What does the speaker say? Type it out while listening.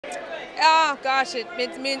Oh gosh, it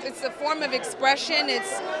means it's a form of expression.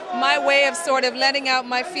 It's my way of sort of letting out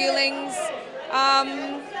my feelings.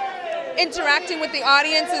 Interacting with the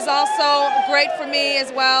audience is also great for me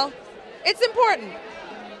as well. It's important.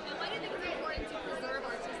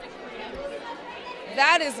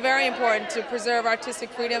 That is very important, to preserve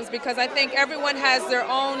artistic freedoms, because I think everyone has their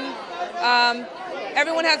own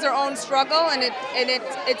struggle, and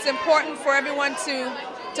it's important for everyone to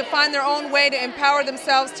find their own way to empower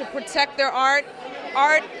themselves, to protect their art.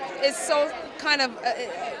 Art is so kind of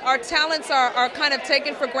our talents are kind of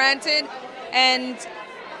taken for granted, and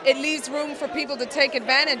it leaves room for people to take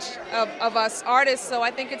advantage of us artists. So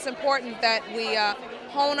I think it's important that we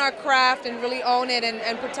hone our craft and really own it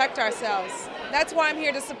and protect ourselves. That's why I'm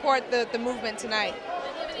here to support the movement tonight.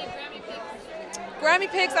 Grammy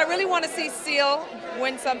picks, I really want to see Seal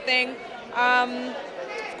win something.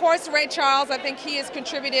 Of course, Ray Charles, I think he has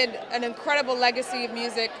contributed an incredible legacy of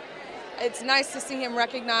music. It's nice to see him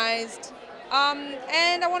recognized.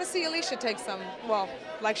 And I want to see Alicia take some, well,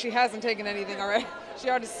 like she hasn't taken anything already. She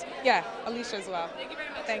already, yeah, Alicia as well. Thank you very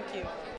much. Thank you.